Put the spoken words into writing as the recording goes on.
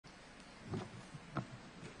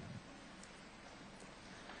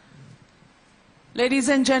Ladies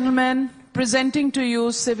and gentlemen, presenting to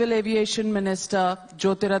you Civil Aviation Minister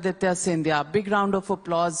Jyotiraditya Scindia. Big round of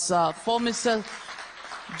applause for Mr.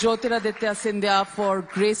 Jyotiraditya Scindia for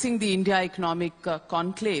gracing the India Economic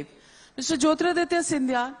Conclave. Mr. Jyotiraditya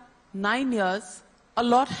Scindia, 9 years, a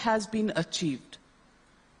lot has been achieved.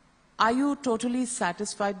 Are you totally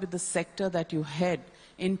satisfied with the sector that you head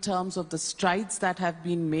in terms of the strides that have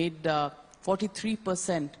been made,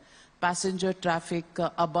 43% passenger traffic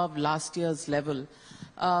above last year's level?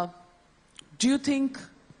 Do you think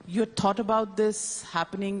you thought about this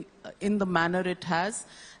happening in the manner it has?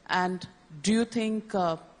 And do you think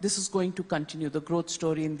this is going to continue, the growth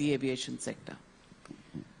story in the aviation sector?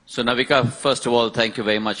 So Navika, first of all, thank you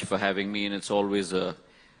very much for having me, and it's always a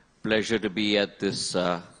pleasure to be at this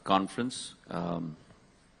conference, to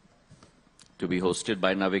be hosted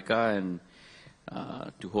by Navika, and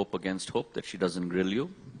to hope against hope that she doesn't grill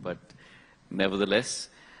you, but nevertheless.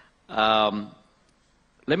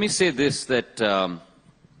 Let me say this, that the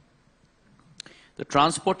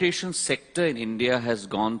transportation sector in India has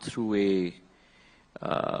gone through a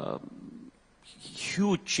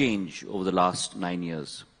huge change over the last 9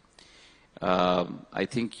 years. I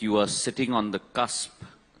think you are sitting on the cusp,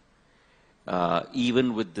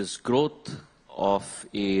 even with this growth, of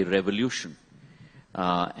a revolution.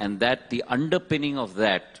 And that the underpinning of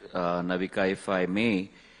that, Navika, if I may,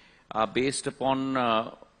 are based upon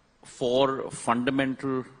 4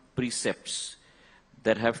 fundamental precepts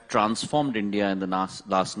that have transformed India in the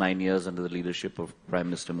last 9 years under the leadership of Prime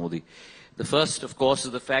Minister Modi. The first, of course,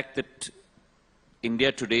 is the fact that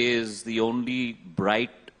India today is the only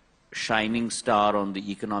bright, shining star on the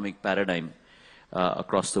economic paradigm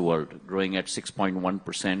across the world, growing at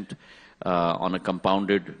 6.1% on a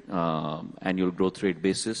compounded annual growth rate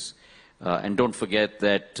basis. And don't forget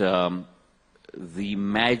that the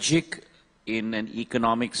magic in an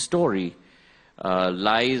economic story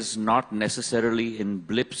lies not necessarily in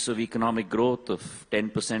blips of economic growth of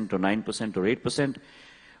 10% or 9% or 8%,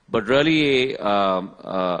 but really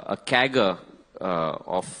a CAGR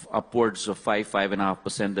of upwards of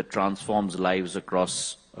 5–5.5% that transforms lives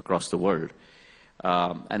across the world.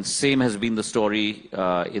 And same has been the story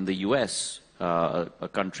in the US, a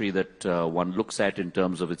country that one looks at in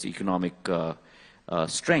terms of its economic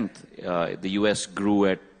strength. The US grew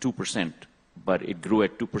at 2%, but it grew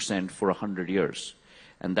at 2% for 100 years.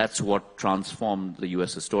 And that's what transformed the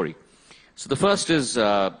US's story. So the first is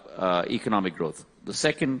economic growth. The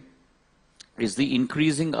second is the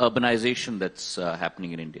increasing urbanization that's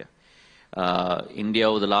happening in India. India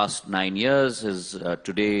over the last 9 years has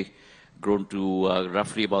today grown to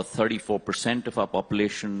roughly about 34% of our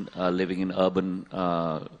population living in urban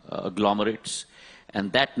agglomerates.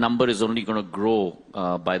 And that number is only going to grow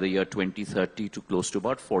by the year 2030 to close to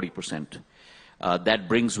about 40%. That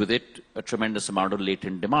brings with it a tremendous amount of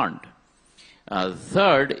latent demand.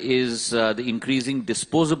 Third is the increasing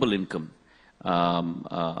disposable income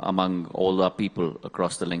among all our people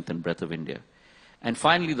across the length and breadth of India. And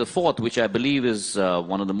finally, the fourth, which I believe is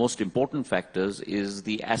one of the most important factors, is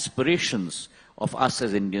the aspirations of us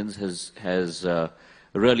as Indians has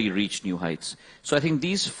really reached new heights. So I think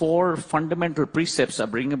these 4 fundamental precepts are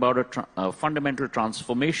bringing about a fundamental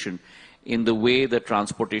transformation in the way the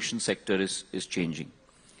transportation sector is changing.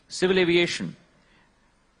 Civil aviation,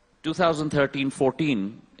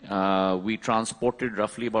 2013-14, we transported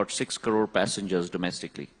roughly about 6 crore passengers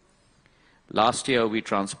domestically. Last year, we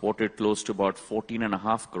transported close to about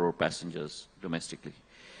 14.5 crore passengers domestically.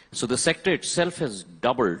 So the sector itself has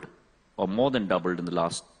doubled, or more than doubled, in the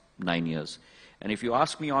last 9 years. And if you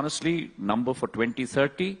ask me honestly, number for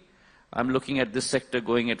 2030, I'm looking at this sector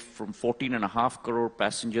going at from 14.5 crore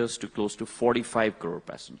passengers to close to 45 crore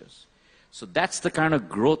passengers. So that's the kind of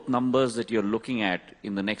growth numbers that you're looking at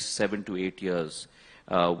in the next 7 to 8 years,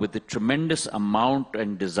 with the tremendous amount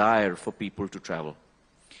and desire for people to travel.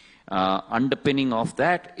 Underpinning of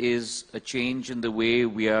that is a change in the way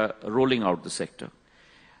we are rolling out the sector.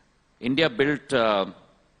 India built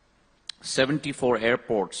 74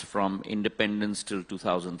 airports from independence till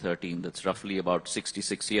 2013. That's roughly about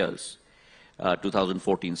 66 years.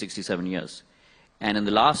 2014, 67 years. And in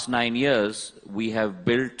the last 9 years, we have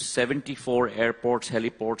built 74 airports,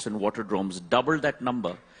 heliports, and waterdromes, doubled that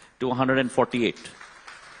number to 148.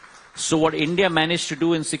 So what India managed to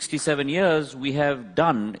do in 67 years, we have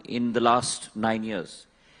done in the last 9 years.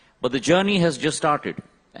 But the journey has just started.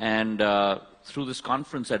 And through this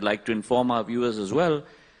conference, I'd like to inform our viewers as well,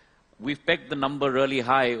 we've pegged the number really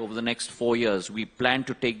high over the next 4 years. We plan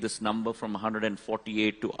to take this number from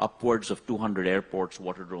 148 to upwards of 200 airports,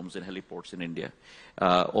 waterdromes, and heliports in India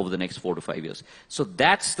over the next 4 to 5 years. So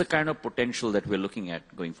that's the kind of potential that we're looking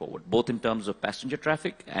at going forward, both in terms of passenger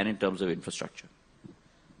traffic and in terms of infrastructure.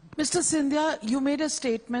 Mr. Scindia, you made a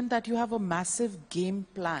statement that you have a massive game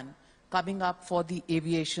plan coming up for the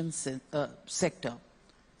aviation sector.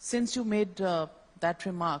 Since you made that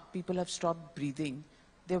remark, people have stopped breathing.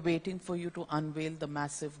 They're waiting for you to unveil the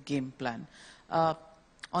massive game plan.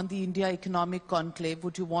 On the India Economic Conclave,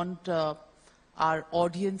 would you want our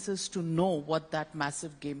audiences to know what that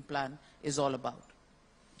massive game plan is all about?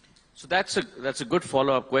 So that's a good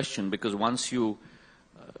follow-up question, because once you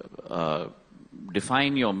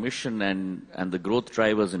define your mission and the growth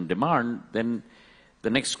drivers and demand, then the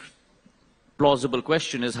next plausible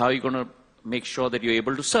question is how are you going to make sure that you're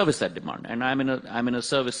able to service that demand? And I'm in a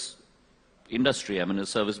service industry, I'm in a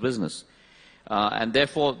service business. And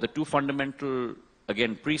therefore, the two fundamental,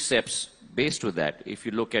 again, precepts based with that, if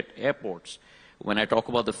you look at airports, when I talk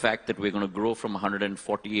about the fact that we're going to grow from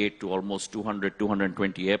 148 to almost 200,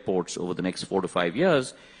 220 airports over the next 4 to 5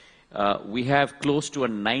 years, we have close to a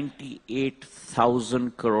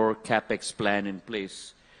 98,000 crore capex plan in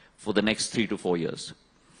place for the next 3 to 4 years.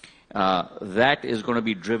 That is going to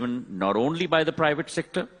be driven not only by the private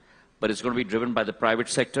sector, but it's going to be driven by the private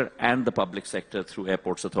sector and the public sector through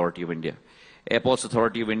Airports Authority of India. Airports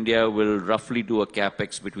Authority of India will roughly do a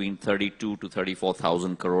capex between 32 to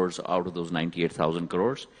 34,000 crores out of those 98,000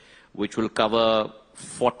 crores, which will cover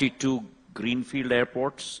 42 greenfield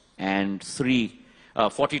airports and 42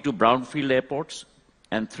 brownfield airports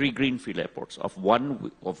and 3 greenfield airports,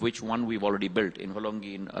 of which one we've already built in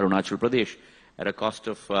Holongi in Arunachal Pradesh at a cost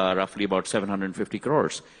of roughly about 750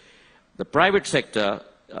 crores. The private sector,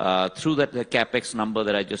 through the capex number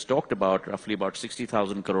that I just talked about, roughly about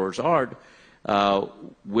 60,000 crores odd,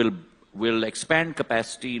 will expand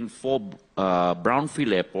capacity in 4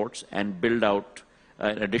 brownfield airports and build out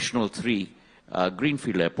an additional 3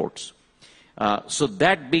 greenfield airports. So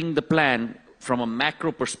that being the plan from a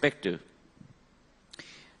macro perspective,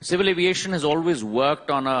 civil aviation has always worked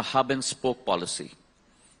on a hub and spoke policy.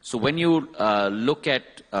 So when you look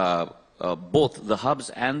at both the hubs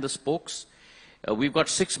and the spokes, we've got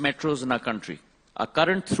 6 metros in our country. Our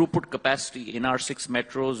current throughput capacity in our 6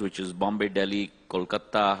 metros, which is Bombay, Delhi,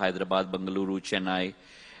 Kolkata, Hyderabad, Bengaluru, Chennai,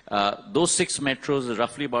 those 6 metros is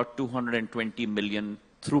roughly about 220 million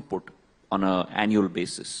throughput on an annual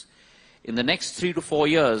basis. In the next 3 to 4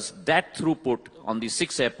 years, that throughput on these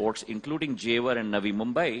 6 airports, including Jewar and Navi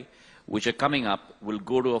Mumbai, which are coming up, will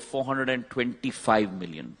go to a 425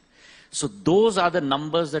 million. So those are the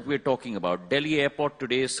numbers that we're talking about. Delhi Airport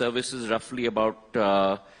today services roughly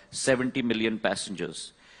about 70 million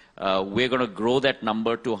passengers. We're going to grow that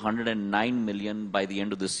number to 109 million by the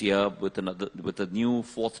end of this year with a new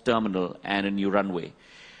 4th terminal and a new runway.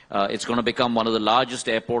 It's going to become one of the largest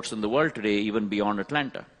airports in the world today, even beyond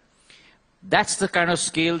Atlanta. That's the kind of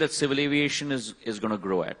scale that civil aviation is going to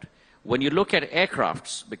grow at. When you look at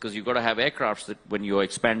aircrafts, because you've got to have aircrafts that when you're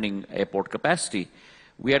expanding airport capacity,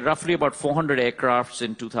 we had roughly about 400 aircrafts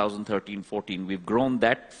in 2013-14. We've grown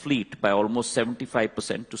that fleet by almost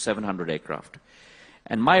 75% to 700 aircraft.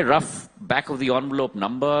 And my rough back-of-the-envelope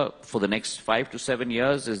number for the next 5 to 7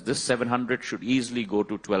 years is this 700 should easily go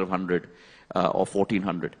to 1,200 or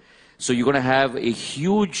 1,400. So you're going to have a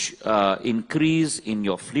huge increase in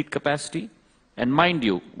your fleet capacity. And mind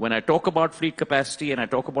you, when I talk about fleet capacity and I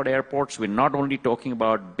talk about airports, we're not only talking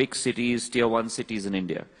about big cities, tier 1 cities in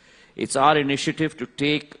India. It's our initiative to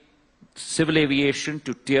take civil aviation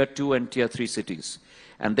to tier 2 and tier 3 cities.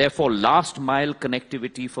 And therefore, last mile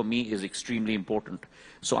connectivity for me is extremely important.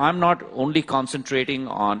 So I'm not only concentrating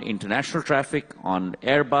on international traffic, on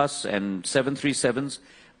Airbus and 737s,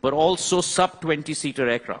 but also sub-20-seater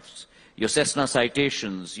aircrafts. Your Cessna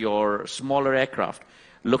Citations, your smaller aircraft,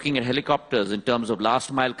 looking at helicopters in terms of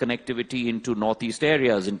last mile connectivity into northeast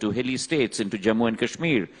areas, into hilly states, into Jammu and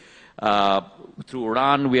Kashmir. Through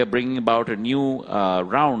Udan, we are bringing about a new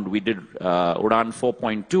round. We did Udan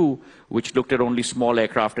 4.2, which looked at only small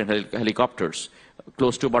aircraft and helicopters,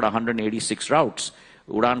 close to about 186 routes.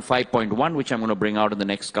 Udan 5.1, which I'm going to bring out in the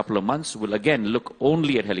next couple of months, will again look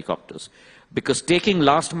only at helicopters. Because taking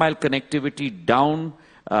last mile connectivity down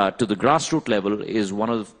to the grassroots level is one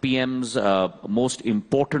of the PM's most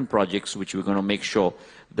important projects, which we're going to make sure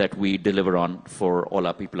that we deliver on for all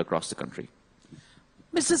our people across the country.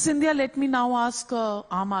 Mr. Scindia, let me now ask a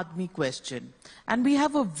Aam Aadmi question. And we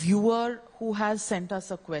have a viewer who has sent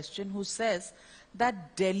us a question who says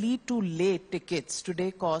that Delhi to Leh tickets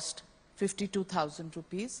today cost 52,000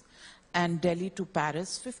 rupees and Delhi to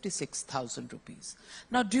Paris, 56,000 rupees.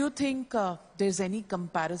 Now, do you think there's any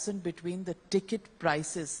comparison between the ticket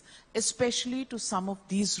prices, especially to some of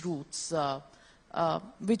these routes,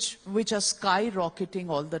 which are skyrocketing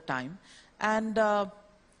all the time, and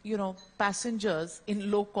passengers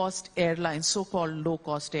in low-cost airlines, so-called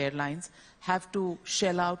low-cost airlines, have to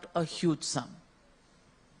shell out a huge sum?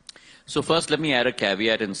 So first, let me add a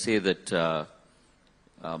caveat and say that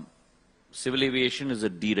civil aviation is a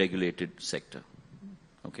deregulated sector,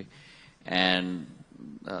 okay? And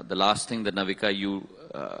the last thing that Navika, you,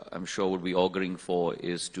 I'm sure, would be auguring for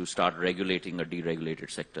is to start regulating a deregulated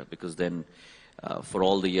sector, because then for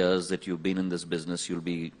all the years that you've been in this business, you'll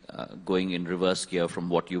be going in reverse gear from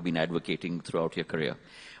what you've been advocating throughout your career.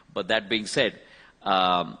 But that being said,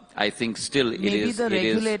 I think still Maybe the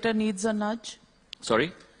regulator needs a nudge?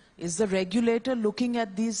 Sorry? Is the regulator looking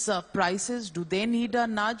at these prices? Do they need a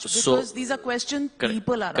nudge? Because these are questions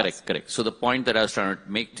people are asking. Correct. So the point that I was trying to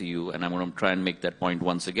make to you, and I'm going to try and make that point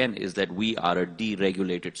once again, is that we are a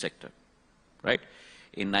deregulated sector, right?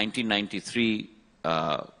 In 1993,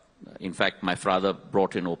 in fact, my father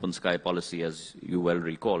brought in open sky policy, as you well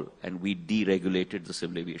recall, and we deregulated the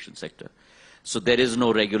civil aviation sector. So there is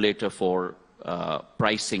no regulator for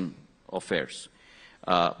pricing of fares.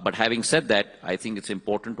 But having said that, I think it's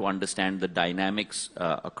important to understand the dynamics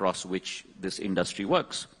across which this industry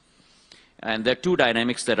works. And there are two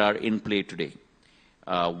dynamics that are in play today.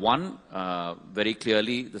 One, very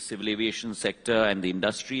clearly, the civil aviation sector and the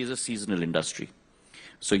industry is a seasonal industry.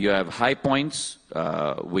 So you have high points,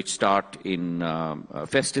 which start in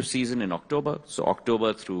festive season in October. So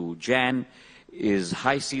October through Jan is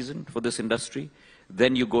high season for this industry.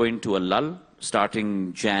 Then you go into a lull,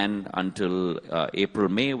 starting Jan until April,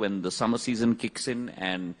 May, when the summer season kicks in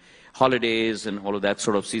and holidays and all of that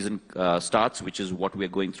sort of season starts, which is what we're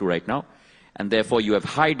going through right now. And therefore, you have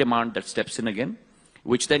high demand that steps in again,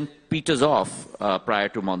 which then peters off prior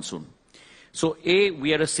to monsoon. So A,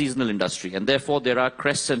 we are a seasonal industry, and therefore there are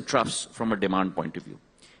crests and troughs from a demand point of view.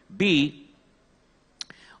 B,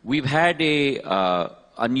 we've had a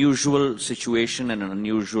unusual situation and an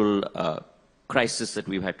unusual crisis that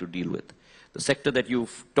we've had to deal with. The sector that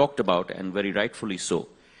you've talked about, and very rightfully so,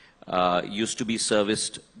 used to be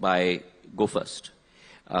serviced by Go First.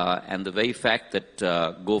 And the very fact that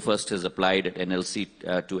Go First has applied at NLC,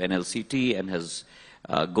 to NLCT and has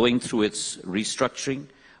going through its restructuring,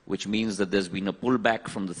 which means that there's been a pullback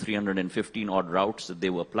from the 315 odd routes that they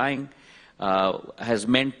were applying, has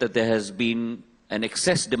meant that there has been an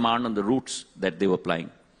excess demand on the routes that they were applying.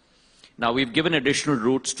 Now, we've given additional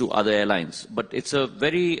routes to other airlines, but it's a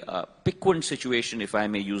very piquant situation, if I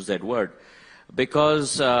may use that word,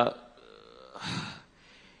 because I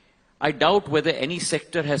doubt whether any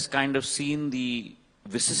sector has kind of seen the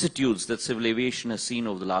vicissitudes that civil aviation has seen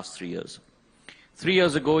over the last 3 years. 3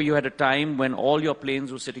 years ago, you had a time when all your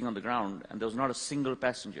planes were sitting on the ground and there was not a single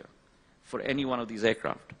passenger for any one of these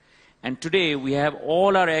aircraft. And today, we have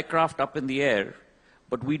all our aircraft up in the air,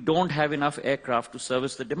 but we don't have enough aircraft to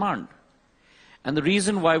service the demand. And the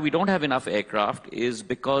reason why we don't have enough aircraft is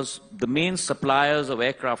because the main suppliers of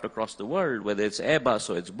aircraft across the world, whether it's Airbus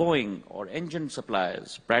or it's Boeing or engine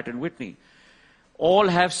suppliers, Pratt & Whitney, all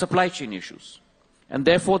have supply chain issues. And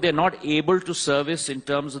therefore, they're not able to service in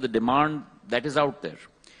terms of the demand that is out there.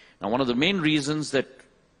 Now, one of the main reasons that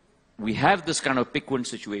we have this kind of piquant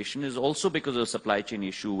situation is also because of a supply chain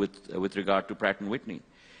issue with regard to Pratt & Whitney.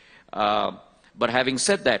 But having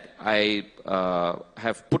said that, I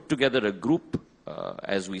have put together a group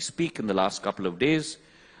as we speak in the last couple of days.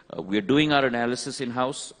 We are doing our analysis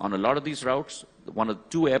in-house on a lot of these routes. One of the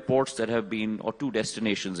two airports that have been, or two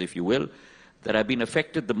destinations, if you will, that have been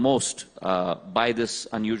affected the most by this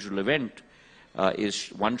unusual event is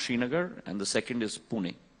one, Srinagar, and the second is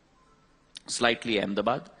Pune, slightly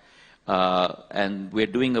Ahmedabad. And we're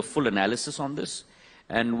doing a full analysis on this.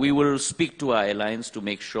 And we will speak to our airlines to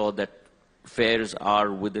make sure that fares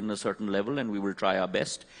are within a certain level, and we will try our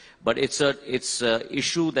best. But it's a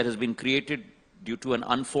issue that has been created due to an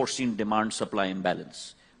unforeseen demand-supply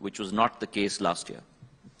imbalance, which was not the case last year.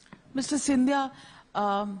 Mr. Scindia,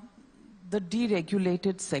 the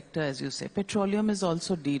deregulated sector, as you say, petroleum is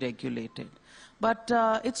also deregulated. But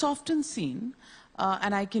it's often seen,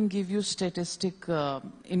 and I can give you statistic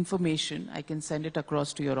information, I can send it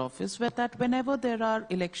across to your office, where that whenever there are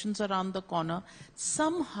elections around the corner,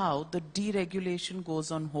 somehow the deregulation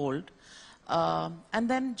goes on hold, and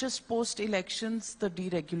then just post-elections, the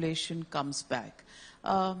deregulation comes back.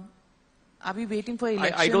 Are we waiting for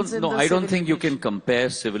elections? I don't think you can compare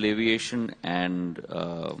civil aviation and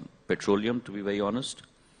petroleum, to be very honest,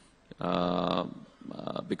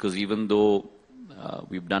 because even though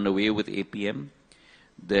We've done away with APM.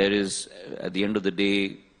 There is, at the end of the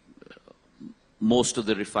day, most of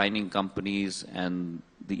the refining companies and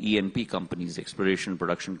the E&P companies, exploration and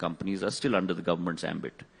production companies, are still under the government's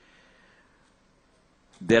ambit.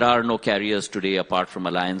 There are no carriers today apart from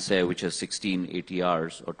Alliance Air, which has 16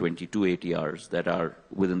 ATRs or 22 ATRs that are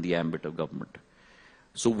within the ambit of government.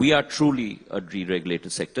 So we are truly a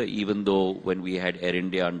deregulated sector, even though when we had Air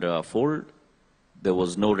India under our fold, there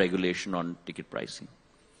was no regulation on ticket pricing.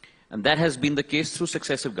 And that has been the case through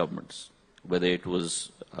successive governments, whether it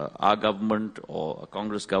was our government or a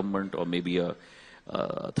Congress government or maybe a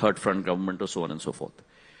third front government or so on and so forth.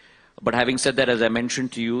 But having said that, as I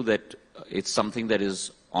mentioned to you, that it's something that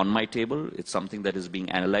is on my table, it's something that is being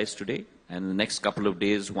analyzed today, and in the next couple of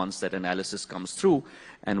days, once that analysis comes through,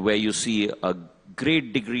 and where you see a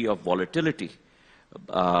great degree of volatility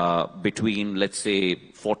between, let's say,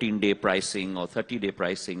 14-day pricing or 30-day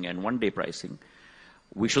pricing and one-day pricing,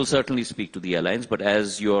 we shall certainly speak to the airlines, but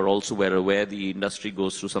as you are also well aware, the industry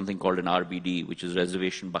goes through something called an RBD, which is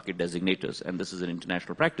Reservation Bucket Designators, and this is an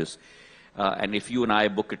international practice. And if you and I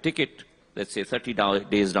book a ticket, let's say 30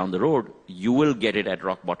 days down the road, you will get it at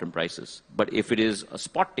rock bottom prices. But if it is a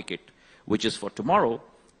spot ticket, which is for tomorrow,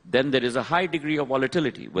 then there is a high degree of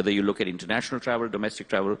volatility, whether you look at international travel, domestic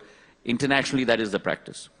travel. Internationally, that is the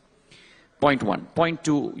practice. Point one. Point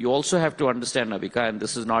two, you also have to understand, Navika, and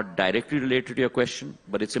this is not directly related to your question,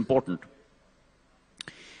 but it's important.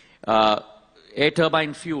 Air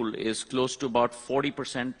turbine fuel is close to about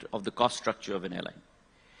 40% of the cost structure of an airline.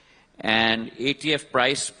 And ATF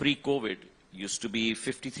price pre-COVID used to be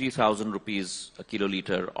 53,000 rupees a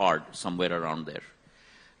kiloliter odd, somewhere around there.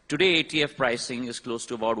 Today, ATF pricing is close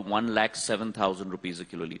to about 1,07,000 rupees a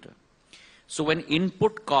kiloliter. So when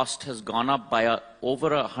input cost has gone up by over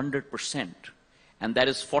 100%, and that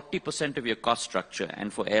is 40% of your cost structure,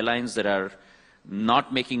 and for airlines that are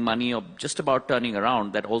not making money or just about turning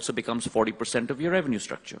around, that also becomes 40% of your revenue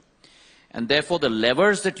structure. And therefore, the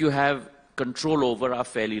levers that you have control over are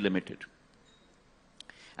fairly limited.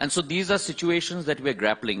 And so these are situations that we're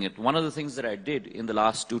grappling with. One of the things that I did in the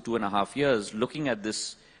last 2.5 years, looking at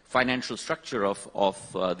this financial structure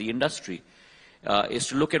of the industry, is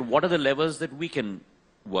to look at what are the levers that we can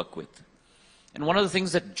work with. And one of the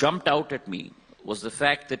things that jumped out at me was the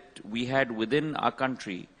fact that we had within our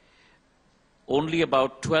country only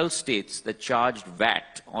about 12 states that charged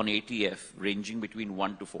VAT on ATF ranging between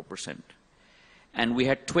 1% to 4%. And we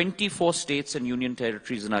had 24 states and union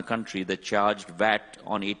territories in our country that charged VAT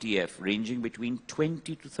on ATF ranging between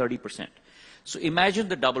 20 to 30%. So imagine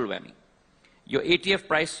the double whammy. Your ATF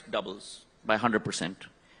price doubles by 100%.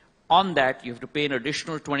 On that, you have to pay an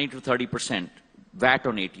additional 20 to 30% VAT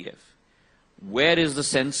on ATF. Where is the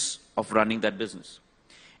sense of running that business?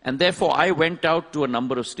 And therefore, I went out to a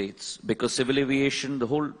number of states because civil aviation,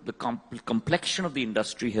 the complexion of the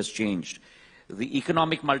industry has changed. The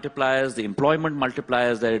economic multipliers, the employment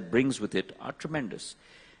multipliers that it brings with it are tremendous.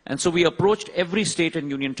 And so we approached every state and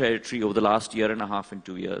union territory over the last 1.5 and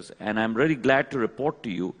 2 years. And I'm really glad to report to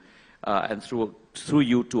you, and through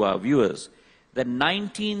you to our viewers, that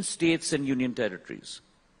 19 states and union territories,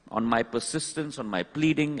 on my persistence, on my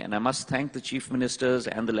pleading, and I must thank the chief ministers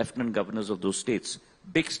and the lieutenant governors of those states,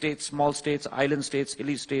 big states, small states, island states,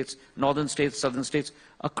 hilly states, northern states, southern states,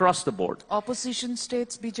 across the board. Opposition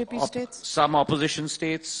states, BJP states? Some opposition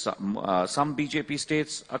states, some BJP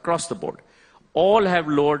states, across the board. All have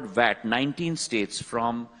lowered VAT, 19 states,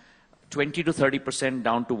 from 20 to 30%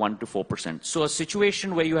 down to 1 to 4%. So a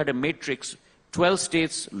situation where you had a matrix, 12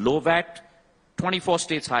 states low VAT, 24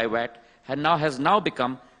 states high VAT, has now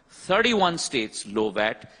become 31 states low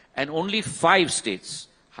VAT and only 5 states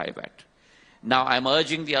high VAT. Now, I'm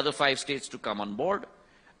urging the other 5 states to come on board.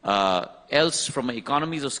 Else, from an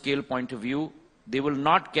economies of scale point of view, they will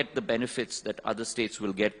not get the benefits that other states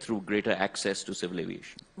will get through greater access to civil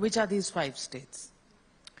aviation. Which are these 5 states?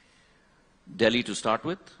 Delhi to start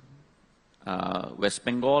with, West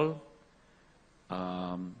Bengal,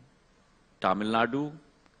 Tamil Nadu,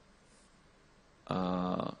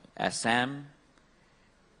 Assam,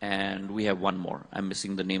 and we have one more. I'm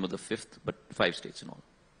missing the name of the 5th, but 5 states in all.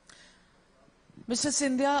 Mr.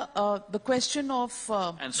 Scindia, the question of...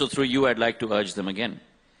 And so through you, I'd like to urge them again,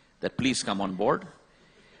 that please come on board.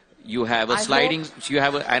 You have a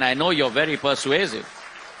and I know you're very persuasive,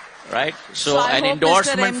 right? So an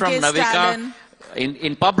endorsement from Navika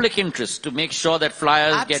in public interest to make sure that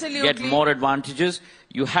flyers get more advantages.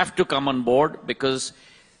 You have to come on board because,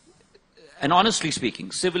 and honestly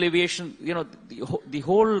speaking, civil aviation, you know, the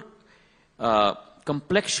whole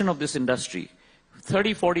complexion of this industry,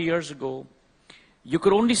 30, 40 years ago, you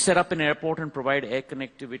could only set up an airport and provide air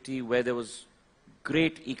connectivity where there was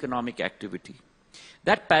great economic activity.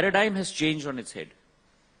 That paradigm has changed on its head.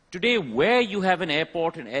 Today, where you have an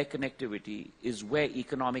airport and air connectivity is where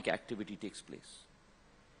economic activity takes place.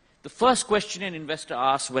 The first question an investor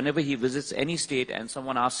asks whenever he visits any state and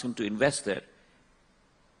someone asks him to invest there,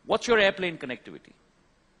 what's your airplane connectivity?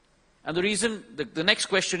 And the reason, the next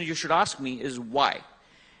question you should ask me is why?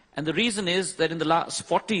 And the reason is that in the last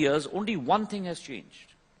 40 years, only one thing has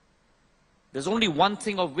changed. There's only one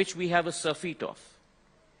thing of which we have a surfeit of.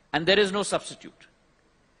 And there is no substitute.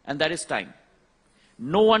 And that is time.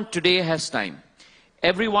 No one today has time.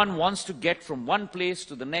 Everyone wants to get from one place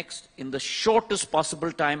to the next in the shortest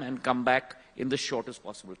possible time and come back in the shortest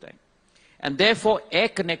possible time. And therefore, air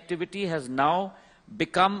connectivity has now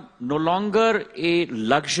become no longer a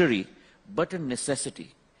luxury, but a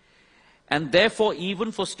necessity. And therefore,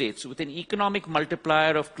 even for states with an economic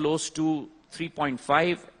multiplier of close to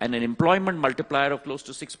 3.5 and an employment multiplier of close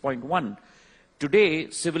to 6.1, today,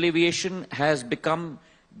 civil aviation has become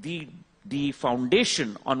the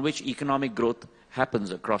foundation on which economic growth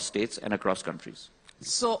happens across states and across countries.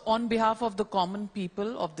 So on behalf of the common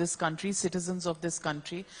people of this country, citizens of this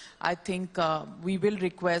country, I think we will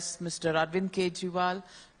request Mr. Arvind Kejriwal,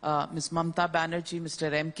 Ms. Mamta Banerjee,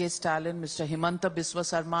 Mr. M.K. Stalin, Mr. Himanta Biswa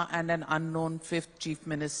Sarma, and an unknown fifth chief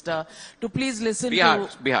minister to please listen to...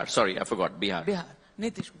 Bihar, sorry, I forgot, Bihar.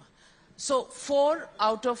 Nitish Kumar. So 4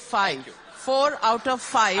 out of 5 are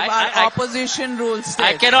opposition rule states.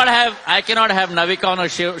 I cannot have Navika on a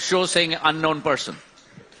show saying unknown person.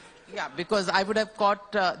 Yeah, because I would have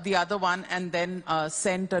caught the other one and then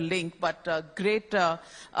sent a link. But great.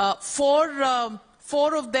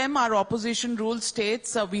 Four of them are opposition rule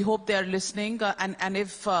states. We hope they are listening. And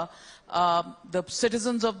if the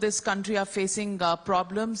citizens of this country are facing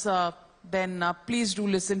problems, then please do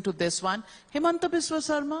listen to this one. Himanta Biswa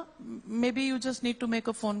Sarma, maybe you just need to make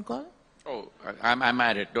a phone call. Oh, I'm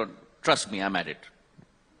at it. Don't trust me, I'm at it.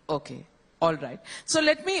 Okay, all right. So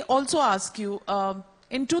let me also ask you,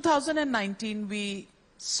 in 2019, we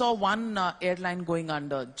saw one airline going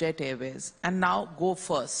under, Jet Airways, and now Go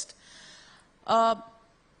First. Are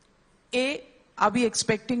we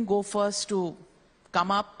expecting Go First to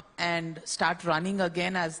come up and start running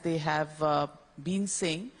again as they have been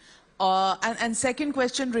saying? And second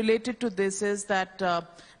question related to this is that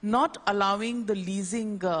not allowing the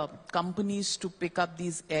leasing companies to pick up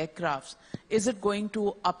these aircrafts, is it going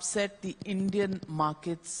to upset the Indian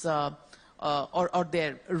markets or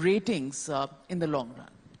their ratings in the long run?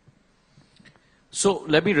 So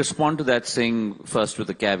let me respond to that saying first with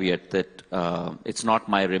a caveat that it's not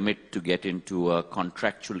my remit to get into a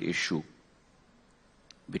contractual issue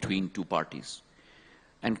between two parties.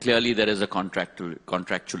 And clearly there is a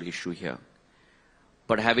contractual issue here.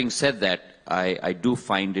 But having said that, I do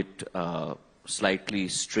find it slightly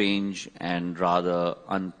strange and rather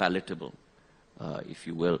unpalatable, if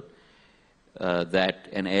you will, that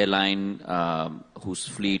an airline whose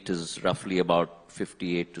fleet is roughly about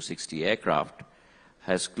 58 to 60 aircraft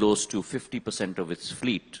has close to 50% of its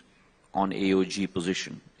fleet on AOG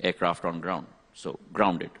position, aircraft on ground, so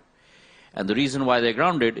grounded. And the reason why they're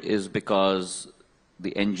grounded is because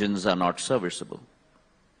the engines are not serviceable.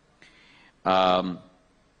 Now,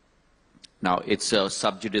 it's a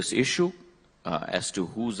sub judice issue as to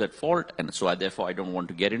who's at fault, and so therefore I don't want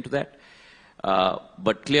to get into that.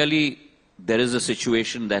 But clearly, there is a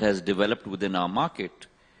situation that has developed within our market,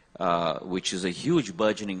 which is a huge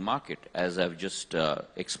burgeoning market, as I've just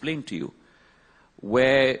explained to you,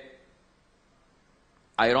 where,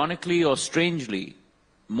 ironically or strangely,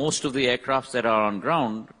 most of the aircrafts that are on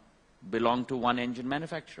ground belong to one engine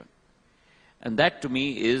manufacturer. And that, to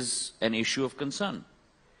me, is an issue of concern.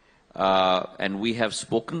 And we have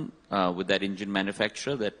spoken with that engine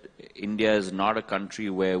manufacturer that India is not a country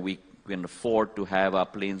where we can afford to have our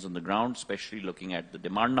planes on the ground, especially looking at the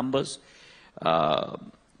demand numbers.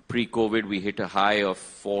 Pre-COVID, we hit a high of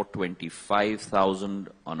 425,000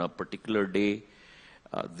 on a particular day.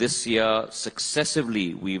 This year,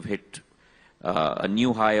 successively, we've hit a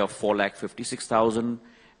new high of 456,000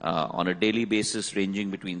 on a daily basis, ranging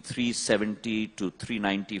between 370 to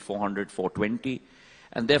 390, 400, 420.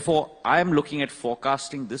 And therefore, I'm looking at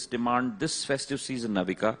forecasting this demand this festive season,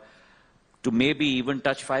 Navika, to maybe even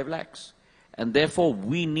touch 5 lakhs. And therefore,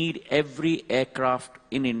 we need every aircraft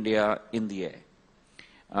in India in the air.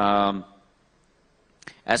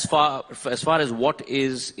 As far as what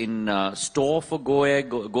is in store for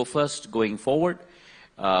Go First going forward,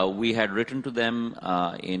 we had written to them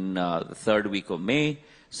in the 3rd week of May,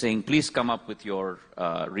 saying, please come up with your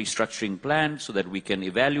restructuring plan so that we can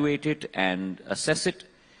evaluate it and assess it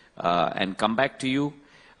and come back to you.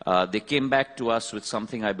 They came back to us with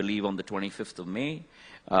something, I believe, on the 25th of May.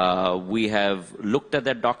 We have looked at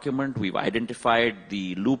that document. We've identified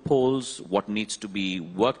the loopholes, what needs to be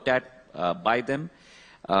worked at by them,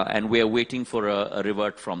 and we are waiting for a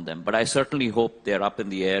revert from them. But I certainly hope they're up in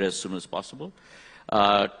the air as soon as possible.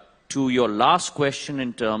 To your last question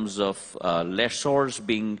in terms of lessors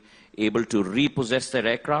being able to repossess their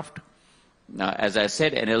aircraft, as I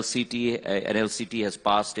said, NLCT has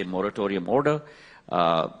passed a moratorium order.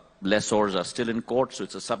 Lessors are still in court, so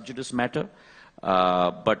it's a sub judice matter.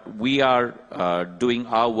 But we are doing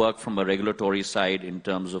our work from a regulatory side in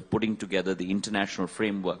terms of putting together the international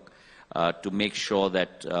framework to make sure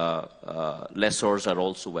that lessors are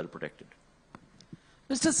also well protected.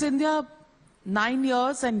 Mr. Scindia, 9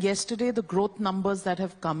 years and yesterday the growth numbers that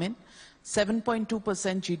have come in, 7.2%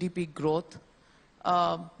 GDP growth,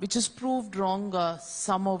 which has proved wrong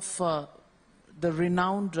some of the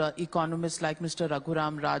renowned economists like Mr.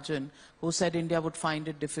 Raghuram Rajan, who said India would find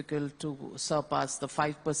it difficult to surpass the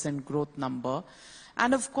 5% growth number.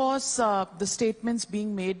 And of course, the statements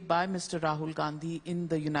being made by Mr. Rahul Gandhi in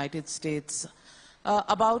the United States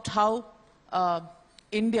about how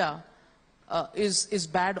India is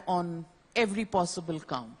bad on every possible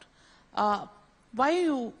count. Why are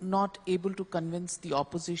you not able to convince the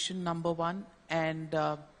opposition, number one? And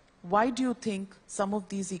why do you think some of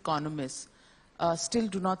these economists still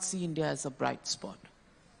do not see India as a bright spot?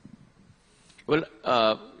 Well,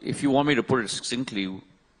 if you want me to put it succinctly,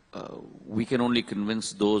 we can only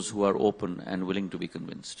convince those who are open and willing to be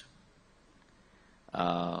convinced.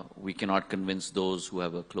 We cannot convince those who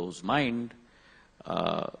have a closed mind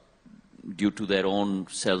due to their own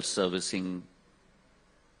self-servicing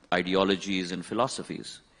ideologies and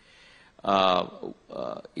philosophies.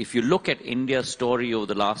 If you look at India's story over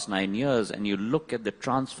the last 9 years and you look at the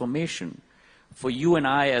transformation for you and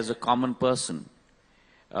I as a common person,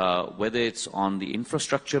 whether it's on the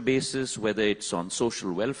infrastructure basis, whether it's on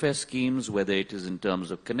social welfare schemes, whether it is in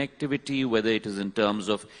terms of connectivity, whether it is in terms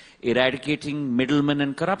of eradicating middlemen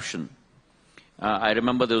and corruption. I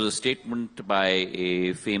remember there was a statement by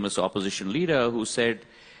a famous opposition leader who said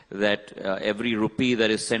that every rupee that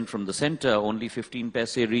is sent from the center, only 15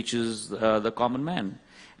 paise reaches the common man.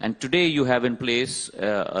 And today you have in place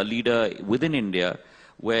a leader within India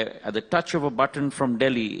where at the touch of a button from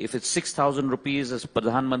Delhi, if it's 6,000 rupees as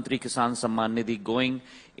Pradhan Mantri Kisan Samman Nidhi going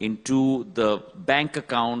into the bank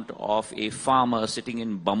account of a farmer sitting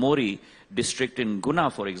in Bamori district in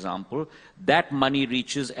Guna, for example, that money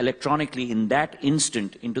reaches electronically in that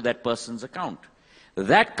instant into that person's account.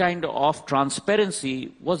 That kind of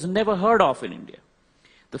transparency was never heard of in India.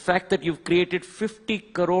 The fact that you've created 50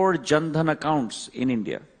 crore Jan Dhan accounts in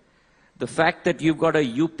India, the fact that you've got a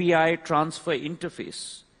UPI transfer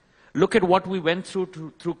interface. Look at what we went through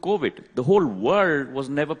COVID. The whole world was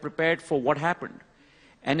never prepared for what happened.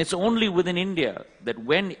 And it's only within India that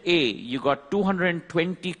when you got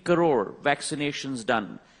 220 crore vaccinations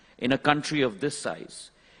done in a country of this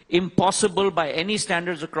size, impossible by any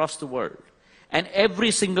standards across the world. And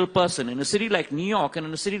every single person in a city like New York and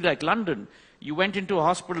in a city like London, you went into a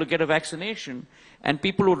hospital to get a vaccination, and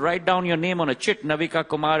people would write down your name on a chit, Navika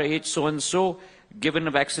Kumar, age so-and-so, given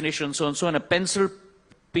a vaccination so-and-so, and a pencil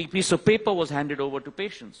piece of paper was handed over to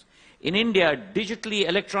patients. In India, digitally,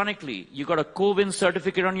 electronically, you got a COVID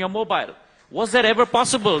certificate on your mobile. Was that ever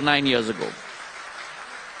possible 9 years ago?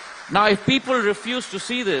 Now, if people refuse to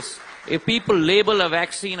see this, if people label a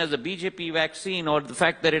vaccine as a BJP vaccine, or the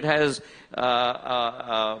fact that it has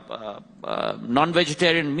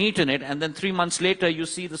non-vegetarian meat in it, and then 3 months later you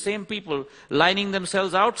see the same people lining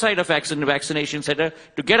themselves outside a vaccination center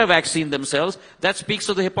to get a vaccine themselves, that speaks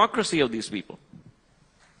of the hypocrisy of these people.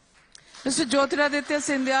 Mr. Jyotiraditya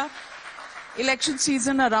Scindia, election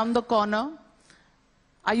season around the corner.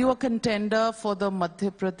 Are you a contender for the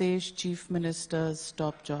Madhya Pradesh Chief Minister's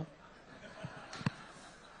top job?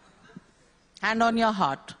 Hand on your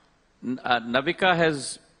heart. Navika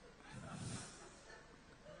has,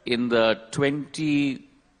 in the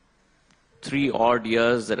 23 odd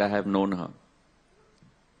years that I have known her,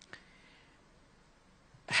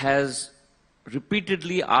 has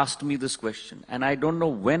repeatedly asked me this question, and I don't know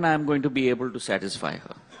when I'm going to be able to satisfy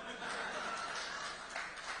her.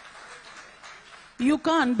 You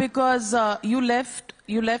can't, because you left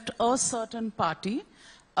a certain party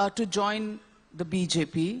to join the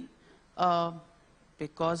BJP.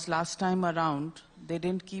 Because last time around, they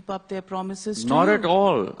didn't keep up their promises to Not you. at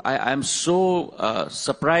all. I'm so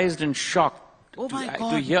surprised and shocked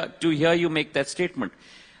to hear you make that statement.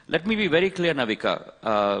 Let me be very clear,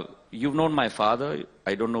 Navika. You've known my father.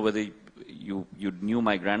 I don't know whether you knew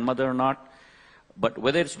my grandmother or not. But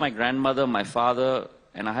whether it's my grandmother, my father,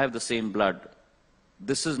 and I have the same blood.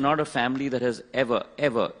 This is not a family that has ever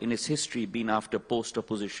in its history been after post or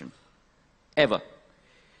position. Ever.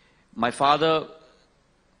 My father,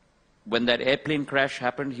 when that airplane crash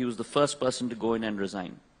happened, he was the first person to go in and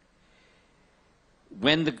resign.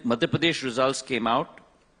 When the Madhya Pradesh results came out,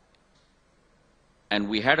 and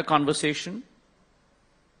we had a conversation,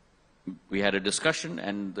 we had a discussion,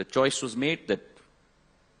 and the choice was made that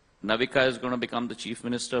Navika is going to become the Chief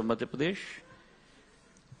Minister of Madhya Pradesh.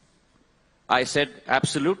 I said,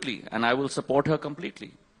 absolutely, and I will support her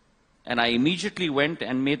completely. And I immediately went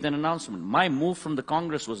and made an announcement. My move from the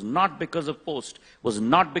Congress was not because of post, was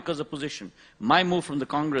not because of position. My move from the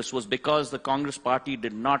Congress was because the Congress party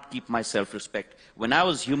did not keep my self-respect. When I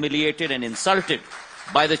was humiliated and insulted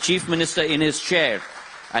by the Chief Minister in his chair,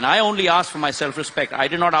 and I only asked for my self-respect. I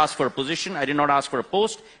did not ask for a position, I did not ask for a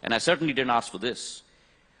post, and I certainly didn't ask for this.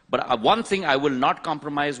 But one thing I will not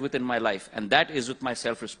compromise with in my life, and that is with my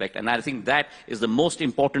self-respect. And I think that is the most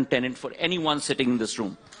important tenet for anyone sitting in this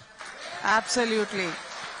room. Absolutely. And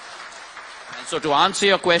so to answer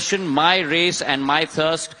your question, my race and my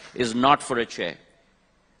thirst is not for a chair.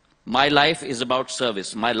 My life is about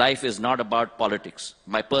service. My life is not about politics.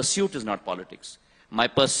 My pursuit is not politics. My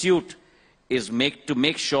pursuit is to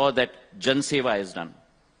make sure that Jan Seva is done.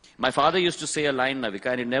 My father used to say a line,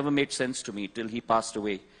 Navika, and it never made sense to me till he passed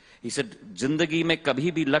away. He said, "Zindagi mein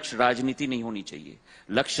kabhi bhi laksh rajniti nahi honi chahiye.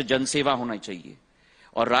 Laksh Jan Seva hona chahiye.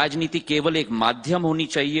 और राजनीति केवल एक माध्यम होनी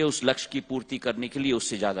चाहिए उस लक्ष्य की पूर्ति करने के लिए,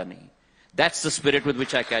 उससे ज्यादा नहीं." That's the spirit with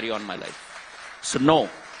which I carry on my life. So no,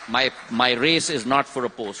 my race is not for a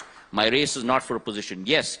post. My race is not for a position.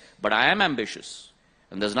 Yes, but I am ambitious.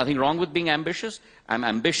 And there's nothing wrong with being ambitious. I'm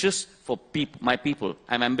ambitious for my people.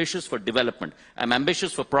 I'm ambitious for development. I'm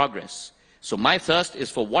ambitious for progress. So my thirst is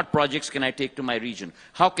for what projects can I take to my region?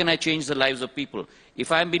 How can I change the lives of people?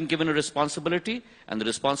 If I've been given a responsibility, and the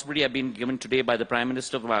responsibility I've been given today by the Prime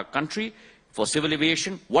Minister of our country for civil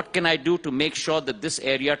aviation, what can I do to make sure that this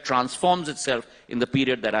area transforms itself in the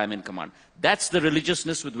period that I'm in command? That's the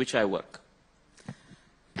religiousness with which I work.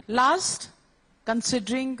 Last,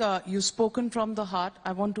 considering you've spoken from the heart,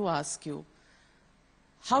 I want to ask you,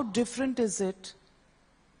 how different is it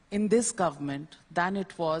in this government than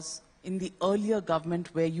it was in the earlier government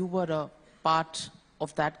where you were a part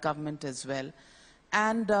of that government as well?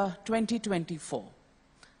 And 2024,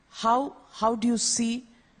 how do you see,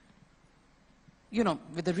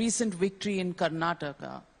 with the recent victory in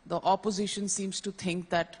Karnataka, the opposition seems to think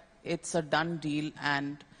that it's a done deal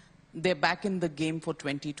and they're back in the game for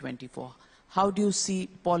 2024. How do you see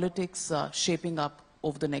politics shaping up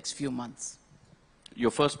over the next few months?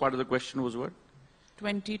 Your first part of the question was what?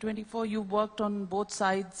 2024, you worked on both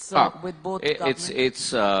sides with both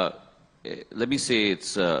governments. Let me say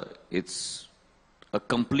it's a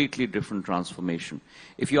completely different transformation.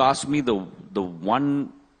 If you ask me the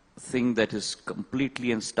one thing that is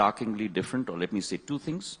completely and starkingly different, or let me say two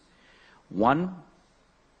things. One,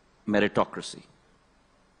 meritocracy.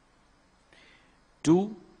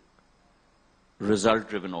 Two,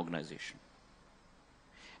 result-driven organization.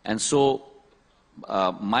 And so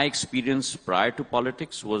my experience prior to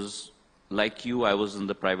politics was like you, I was in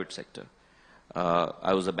the private sector.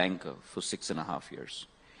 I was a banker for 6.5 years.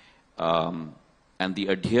 And the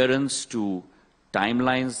adherence to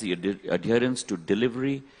timelines, the adherence to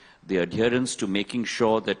delivery, the adherence to making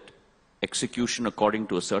sure that execution according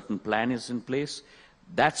to a certain plan is in place,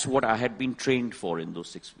 that's what I had been trained for in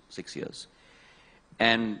those six years.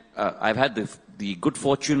 And I've had the good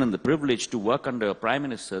fortune and the privilege to work under a Prime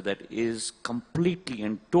Minister that is completely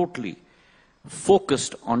and totally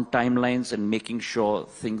focused on timelines and making sure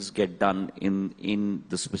things get done in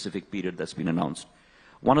the specific period that's been announced.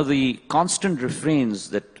 One of the constant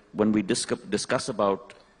refrains that when we discuss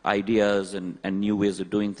about ideas and new ways of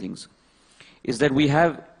doing things is that we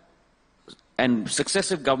have, and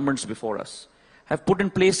successive governments before us, have put in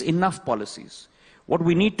place enough policies. What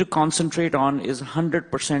we need to concentrate on is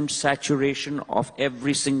 100% saturation of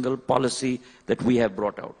every single policy that we have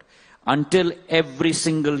brought out. Until every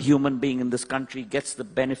single human being in this country gets the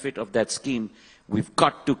benefit of that scheme, we've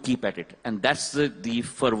got to keep at it. And that's the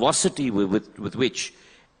ferocity with which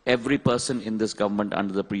every person in this government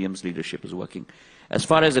under the PM's leadership is working. As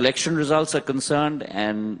far as election results are concerned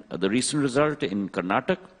and the recent result in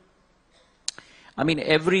Karnataka, I mean,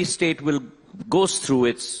 every state goes through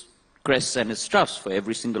its crests and its troughs for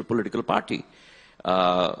every single political party.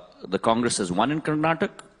 The Congress has won in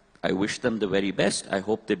Karnataka. I wish them the very best. I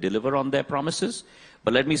hope they deliver on their promises.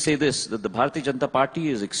 But let me say this, that the Bharatiya Janata Party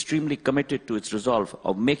is extremely committed to its resolve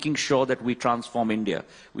of making sure that we transform India.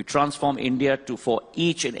 We transform India for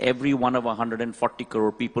each and every one of 140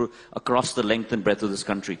 crore people across the length and breadth of this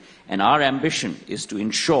country. And our ambition is to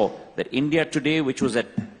ensure that India today, which was at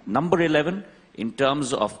number 11 in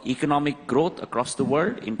terms of economic growth across the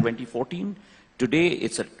world in 2014, today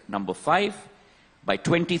it's at number 5. By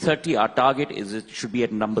 2030, our target is it should be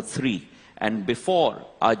at number 3. And before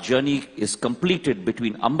our journey is completed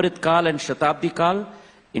between Amrit Kal and Shatabdi Kal,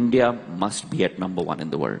 India must be at number 1 in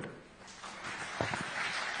the world.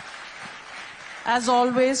 As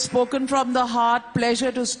always, spoken from the heart.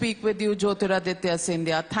 Pleasure to speak with you, Jyotiraditya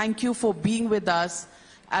Scindia. Thank you for being with us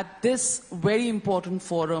at this very important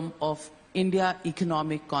forum of India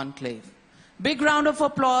Economic Conclave. Big round of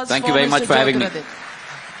applause. Thank you very much for having me.